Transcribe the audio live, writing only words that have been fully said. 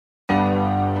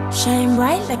Shine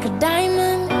bright like a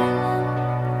diamond.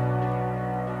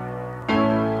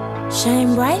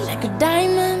 Shine bright like a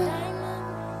diamond.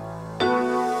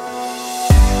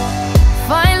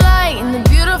 Fine light in the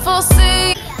beautiful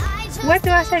sea. What do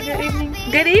I say? Good evening?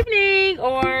 Good evening,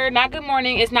 or not good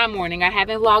morning. It's not morning. I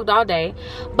haven't vlogged all day,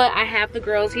 but I have the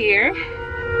girls here.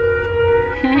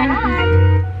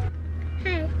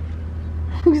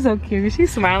 She's so cute.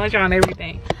 She's smiling at y'all and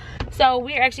everything. So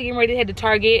we're actually getting ready to head to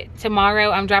Target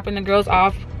tomorrow. I'm dropping the girls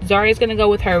off. Zaria's gonna go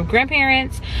with her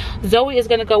grandparents. Zoe is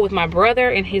gonna go with my brother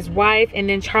and his wife, and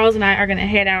then Charles and I are gonna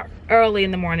head out early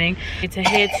in the morning to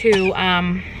head to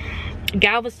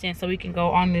Galveston so we can go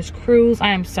on this cruise.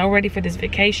 I am so ready for this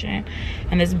vacation,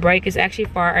 and this break is actually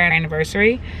for our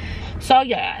anniversary. So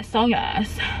yes.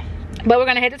 But we're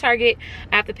gonna head to Target.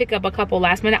 I have to pick up a couple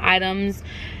last minute items.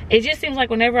 It just seems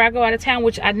like whenever I go out of town,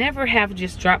 which I never have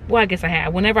just dropped, well I guess I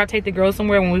have, whenever I take the girls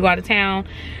somewhere when we go out of town,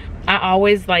 I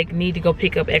always like need to go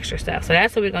pick up extra stuff. So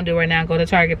that's what we're gonna do right now. Go to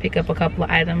Target, pick up a couple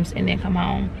of items, and then come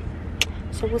home.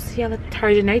 So we'll see y'all at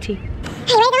Target nighty.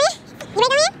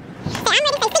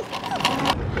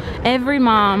 Every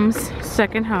mom's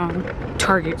second home,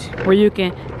 Target, where you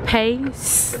can pay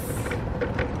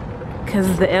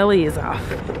because the LE is off.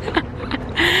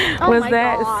 Was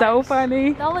that so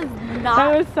funny? That was not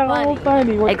That was so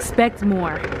funny. Expect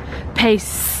more.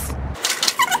 Pace.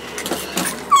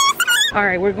 All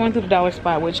right, we're going to the dollar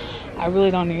spot, which I really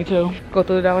don't need to go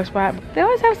through the dollar spot. They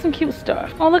always have some cute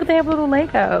stuff. Oh, look, they have little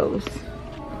Legos.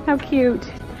 How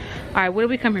cute. All right, what do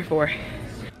we come here for?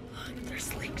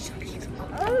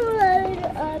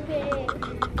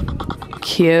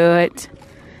 Cute.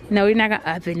 No, you're not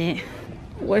gonna open it.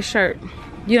 What shirt?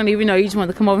 You don't even know. You just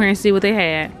wanted to come over here and see what they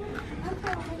had.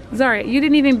 Sorry, you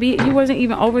didn't even you wasn't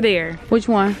even over there. Which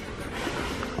one?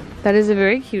 That is a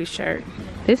very cute shirt.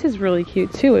 This is really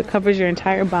cute too. It covers your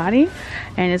entire body,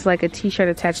 and it's like a t-shirt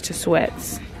attached to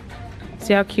sweats.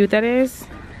 See how cute that is?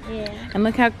 Yeah. And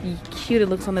look how cute it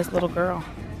looks on this little girl.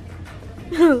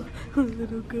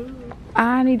 Little girl.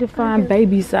 I need to find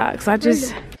baby socks.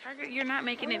 Target, you're not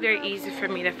making it very easy for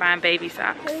me to find baby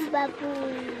socks.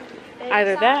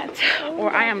 Either that, or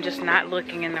I am just not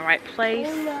looking in the right place.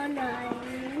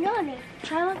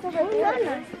 Try look over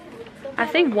there. I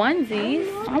think onesies.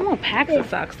 I want packs of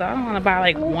socks though. I don't want to buy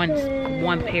like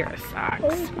one pair of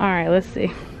socks. All right, let's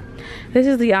see. This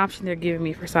is the option they're giving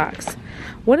me for socks.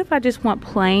 What if I just want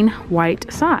plain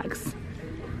white socks?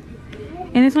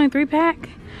 And it's only 3-pack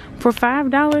for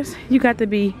 $5. You got to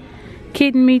be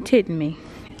kidding me.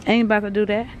 Ain't about to do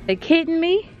that. They kidding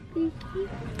me?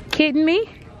 Kidding me?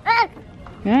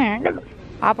 Yeah.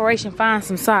 Operation Find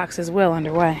Some Socks is well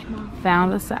underway.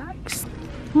 Found the socks.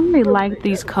 I really like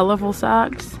these colorful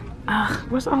socks.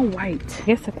 Where's all white? I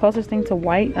guess the closest thing to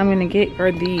white I'm gonna get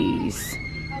are these.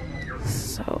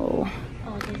 So,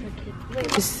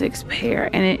 it's 6 pair,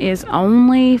 and it is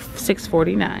only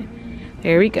 $6.49.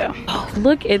 There we go. Oh,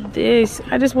 look at this.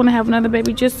 I just want to have another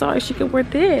baby just so she could wear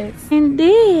this and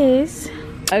this.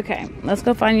 Okay, let's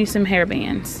go find you some hair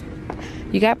bands.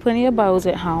 You got plenty of bows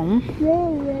at home.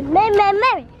 You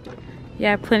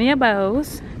have plenty of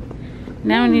bows.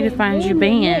 Now I need to find you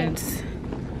bands.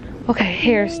 Okay,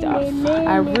 hair stuff.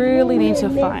 I really need to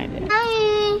find it.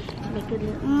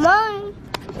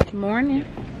 Morning.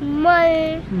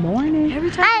 Morning.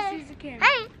 Every time he sees a camera.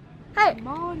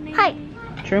 Morning.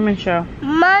 Truman Show.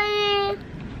 Morning,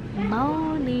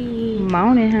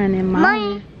 honey.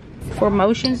 Morning. For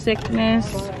motion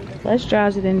sickness, less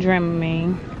drowsy than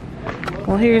Dramamine.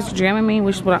 Well, here's Dramamine,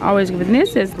 which is what I always give. And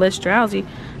this is less drowsy.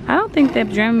 I don't think that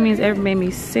Dramamine's ever made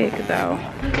me sick though.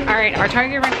 All right, our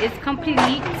Target run is complete.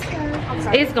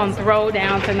 It's gonna throw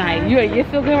down tonight. You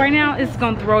feel good right now? It's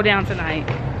gonna throw down tonight.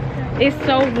 It's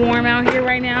so warm out here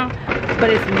right now, but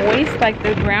it's moist. Like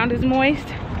the ground is moist.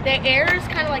 The air is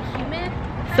kind of like humid.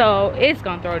 So it's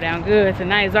gonna throw down good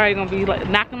tonight. It's already gonna be like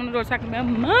knocking on the door talking about,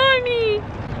 Mommy,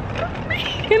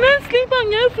 can I sleep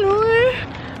on your floor?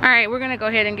 All right, we're gonna go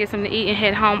ahead and get something to eat and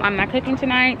head home. I'm not cooking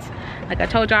tonight. Like I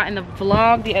told y'all in the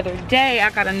vlog the other day, I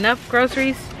got enough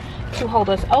groceries to hold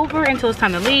us over until it's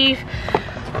time to leave.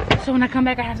 So when I come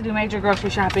back, I have to do major grocery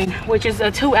shopping, which is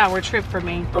a 2-hour trip for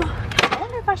me. I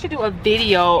wonder if I should do a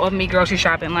video of me grocery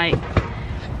shopping. Like,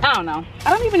 I don't know.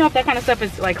 I don't even know if that kind of stuff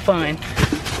is like fun,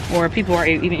 or people are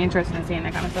even interested in seeing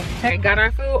that kind of stuff. Okay, got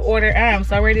our food ordered. I am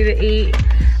so ready to eat.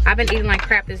 I've been eating like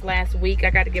crap this last week. I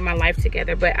got to get my life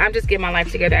together, but I'm just getting my life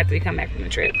together after we come back from the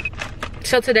trip.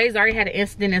 So today's already had an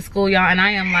incident in school, y'all, and I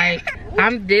am like,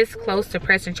 I'm this close to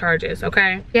pressing charges,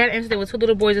 okay? She had an incident with 2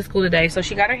 little boys at school today. So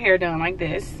she got her hair done like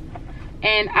this.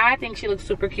 And I think she looks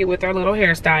super cute with her little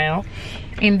hairstyle.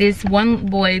 And this one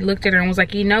boy looked at her and was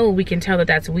like, you know, we can tell that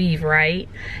that's weave, right?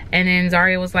 And then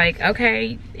Zaria was like,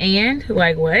 okay, and?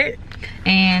 Like, what?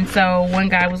 And so one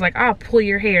guy was like, I'll pull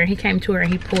your hair. And he came to her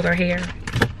and he pulled her hair.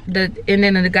 And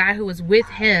then the guy who was with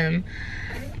him,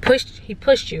 he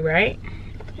pushed you, right?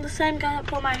 The same guy that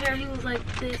pulled my hair, he was like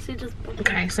this, he just bumped.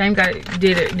 Okay, same guy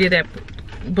did that,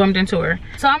 bumped into her.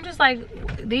 So I'm just like,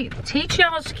 teach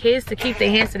y'all's kids to keep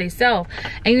their hands to themselves.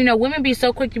 And you know, women be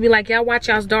so quick to be like, y'all watch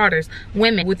y'all's daughters.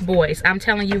 Women with boys, I'm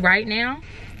telling you right now,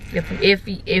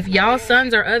 if y'all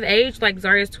sons are of age, like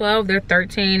Zaria's 12, they're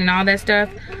 13 and all that stuff,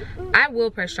 I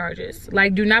will press charges.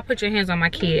 Like, do not put your hands on my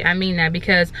kid. I mean that,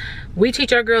 because we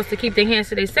teach our girls to keep their hands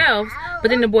to themselves, but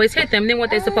then the boys hit them, then what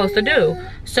they're supposed to do.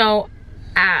 So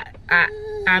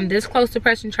I'm this close to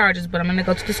pressing charges, but I'm gonna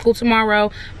go to the school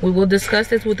tomorrow. We will discuss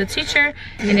this with the teacher,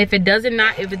 and if it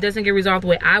doesn't get resolved the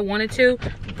way I want it to,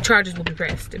 charges will be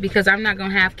pressed, because I'm not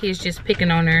gonna have kids just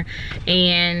picking on her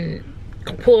and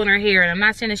pulling her hair. And I'm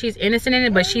not saying that she's innocent in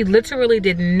it, but she literally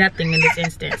did nothing in this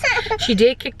instance. She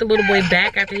did kick the little boy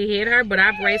back after he hit her, but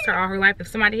I've raised her all her life. If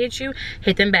somebody hits you,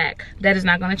 hit them back. That is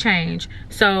not going to change.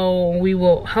 So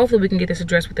hopefully we can get this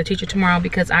addressed with the teacher tomorrow,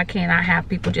 because I cannot have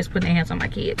people just putting their hands on my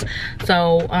kids.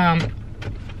 So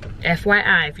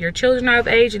FYI, if your children are of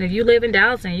age and if you live in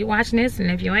Dallas and you're watching this, and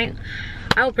if you ain't,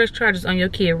 I will press charges on your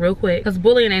kid real quick, because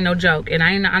bullying ain't no joke, and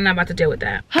I'm not about to deal with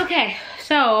that. Okay,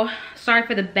 so sorry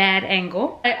for the bad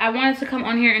angle. I wanted to come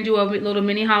on here and do a little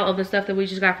mini haul of the stuff that we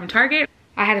just got from Target.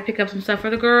 I had to pick up some stuff for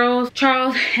the girls,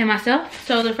 Charles and myself.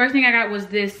 So the first thing I got was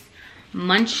this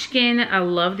Munchkin. I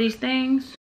love these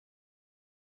things.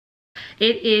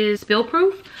 It is spill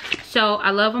proof, so I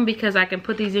love them because I can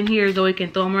put these in here. Zoe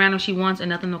can throw them around if she wants and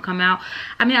nothing will come out.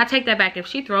 I mean, I take that back. If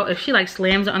she like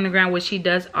slams it on the ground, which she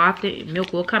does often,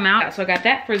 milk will come out. So I got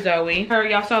that for Zoe.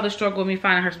 Y'all saw the struggle with me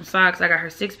finding her some socks. I got her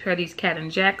 6 pair of these Cat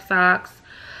and Jack socks.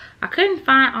 I couldn't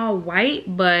find all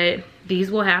white, but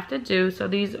these will have to do. So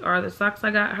these are the socks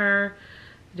I got her.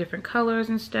 Different colors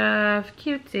and stuff.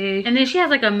 Cutie. And then she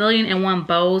has like 1,000,001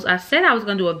 bows. I said I was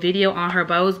gonna do a video on her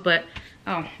bows, but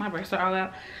oh, my breasts are all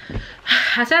out.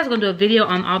 I said I was gonna do a video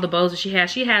on all the bows that she has.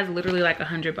 She has literally like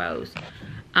 100 bows.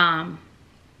 But I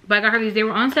got her these. They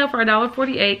were on sale for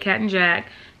 $1.48, Cat and Jack.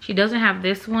 She doesn't have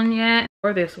this one yet,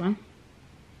 or this one.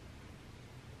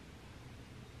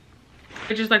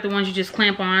 They're just like the ones you just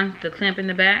clamp on, the clamp in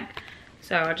the back.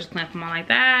 So I just clamp them on like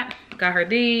that. Got her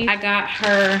these. I got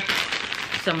her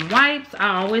some wipes.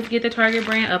 I always get the Target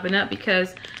brand Up and Up,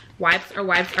 because wipes are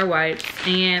wipes are wipes,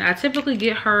 and I typically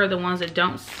get her the ones that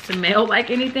don't smell like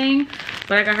anything.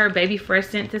 But I got her Baby Fresh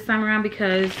scent this time around,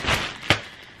 because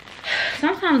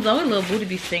sometimes Zoe little booty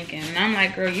be stinking, and I'm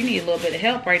like, girl, you need a little bit of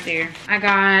help right there. I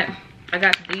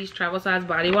got these travel size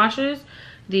body washes,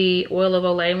 the Oil of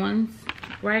Olay ones,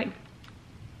 right?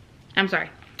 I'm sorry,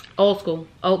 old school.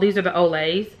 Oh, these are the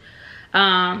Olays.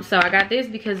 So I got this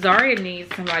because Zaria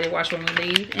needs some body wash when we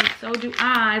leave, and so do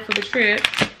I for the trip.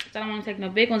 I don't want to take no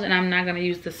big ones, and I'm not going to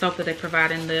use the soap that they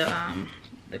provide in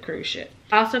the cruise ship.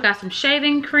 I also got some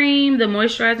shaving cream, the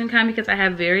moisturizing kind, because I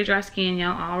have very dry skin.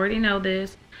 Y'all already know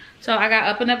this. So I got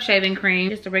Up and Up shaving cream,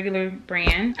 just a regular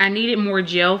brand. I needed more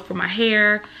gel for my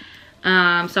hair.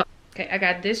 Okay, I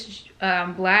got this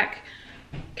black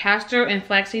castor and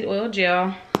flaxseed oil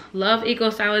gel. Love Eco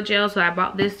Styler gel, so I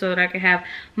bought this so that I could have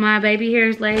my baby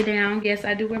hairs laid down. Yes,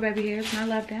 I do wear baby hairs, and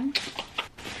I love them.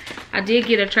 I did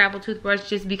get a travel toothbrush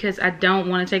just because I don't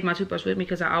want to take my toothbrush with me,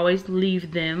 because I always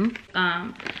leave them.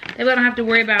 That way I don't have to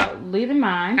worry about leaving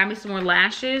mine. Got me some more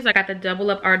lashes. I got the Double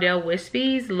Up Ardell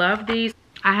Wispies. Love these.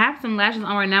 I have some lashes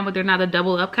on right now, but they're not the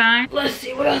double up kind. Let's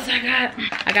see what else I got.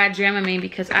 I got Dramamine,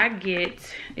 because I get,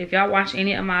 if y'all watched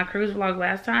any of my cruise vlog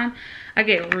last time, I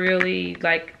get really,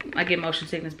 like, I get motion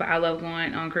sickness, but I love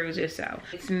going on cruises. So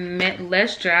it's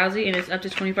less drowsy, and it's up to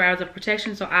 24 hours of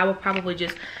protection. So I will probably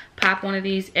just pop one of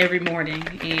these every morning,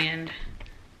 and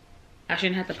I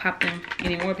shouldn't have to pop them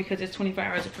anymore because it's 24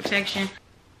 hours of protection.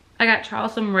 I got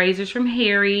Charles some razors from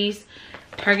Harry's.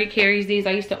 Target carries these.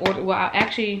 I used to order, well,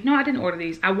 no, I didn't order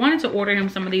these. I wanted to order him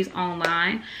some of these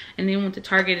online, and then went to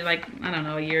Target like, I don't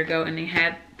know, a year ago, and they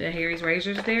had the Harry's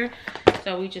razors there.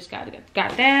 So we just got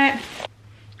that.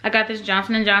 I got this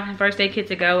Johnson & Johnson first aid kit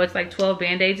to go. It's like 12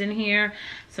 band-aids in here,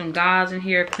 some gauze in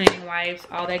here, cleaning wipes,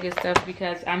 all that good stuff,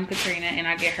 because I'm Katrina and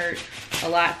I get hurt a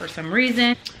lot for some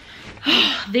reason.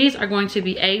 These are going to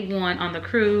be A1 on the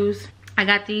cruise. I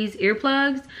got these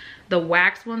earplugs, the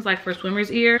wax ones, like for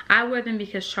swimmer's ear. I wear them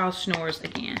because Charles snores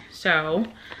again, so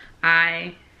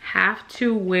I have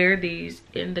to wear these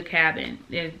in the cabin.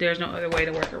 There's no other way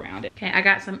to work around it. Okay, I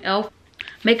got some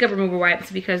makeup remover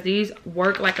wipes because these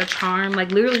work like a charm.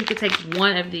 Like literally you could take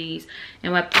one of these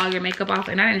and wipe all your makeup off,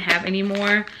 and I didn't have any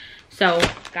more. So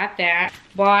got that.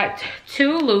 Bought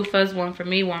 2 loofahs, one for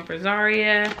me, one for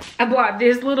Zaria. I bought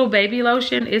this little baby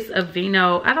lotion. It's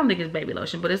Aveeno. I don't think it's baby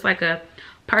lotion, but it's like a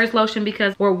purse lotion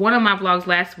because for one of my vlogs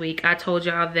last week, I told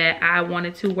y'all that I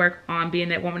wanted to work on being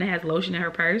that woman that has lotion in her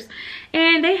purse.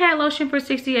 And they had lotion for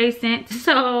 68 cents.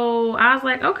 So I was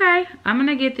like, okay, I'm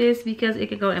gonna get this because it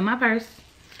could go in my purse.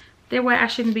 That way I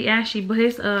shouldn't be ashy, but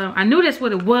it's, I knew that's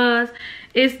what it was.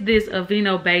 It's this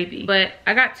Aveeno baby, but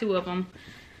I got 2 of them.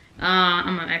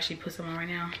 I'm gonna actually put some on right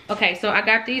now. Okay, so I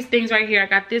got these things right here. I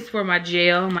got this for my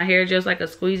gel. My hair gel's like a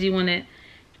squeezy one that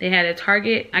they had at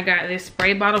Target. I got this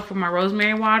spray bottle for my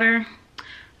rosemary water.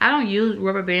 I don't use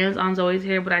rubber bands on Zoe's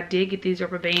hair, but I did get these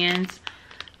rubber bands.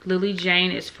 Lily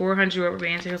Jane is 400 rubber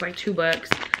bands. It was like $2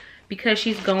 because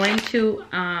she's going to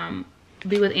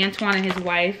be with Antoine and his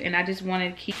wife, and I just want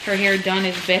to keep her hair done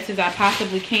as best as I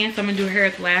possibly can, so I'm gonna do her hair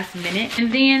at the last minute.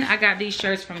 And then I got these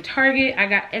shirts from Target. I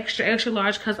got extra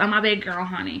large because I'm a big girl,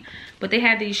 honey. But they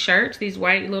had these shirts, these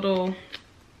white little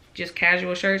just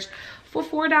casual shirts for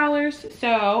 $4.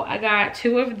 So I got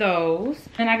 2 of those.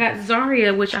 And I got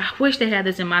Zaria, which I wish they had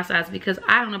this in my size because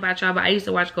I don't know about y'all, but I used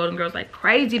to watch Golden Girls like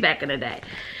crazy back in the day.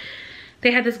 They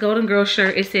had this Golden Girl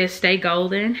shirt. It says Stay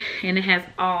Golden, and it has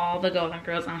all the Golden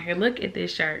Girls on here. Look at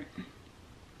this shirt.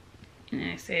 And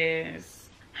it says,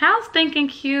 how stinking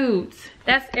cute.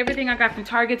 That's everything I got from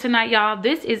Target tonight, y'all.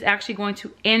 This is actually going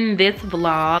to end this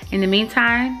vlog. In the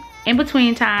meantime, in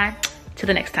between time, till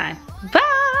the next time. Bye.